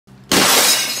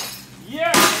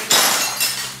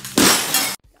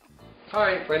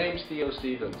Hi, my name's Theo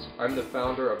Stevens. I'm the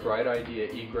founder of Bright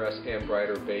Idea Egress and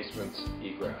Brighter Basements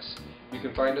Egress. You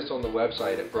can find us on the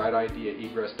website at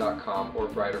brightideaegress.com or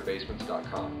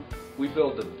brighterbasements.com. We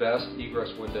build the best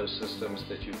egress window systems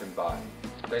that you can buy.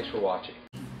 Thanks for watching.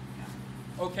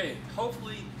 Okay,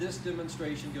 hopefully this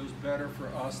demonstration goes better for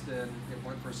us than it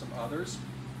went for some others.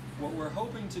 What we're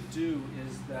hoping to do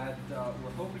is that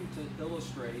we're hoping to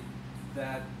illustrate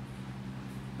that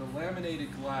the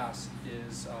laminated glass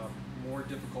is more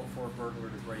difficult for a burglar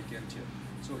to break into.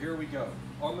 So here we go.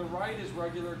 On the right is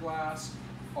regular glass,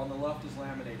 on the left is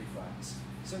laminated glass.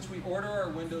 Since we order our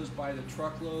windows by the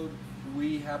truckload,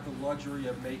 we have the luxury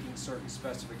of making certain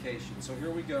specifications. So here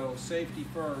we go, safety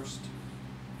first.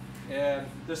 And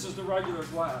this is the regular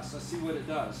glass. Let's see what it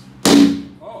does.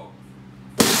 Oh. All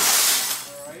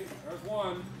right, there's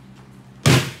one.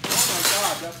 Oh my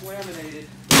God, that's laminated.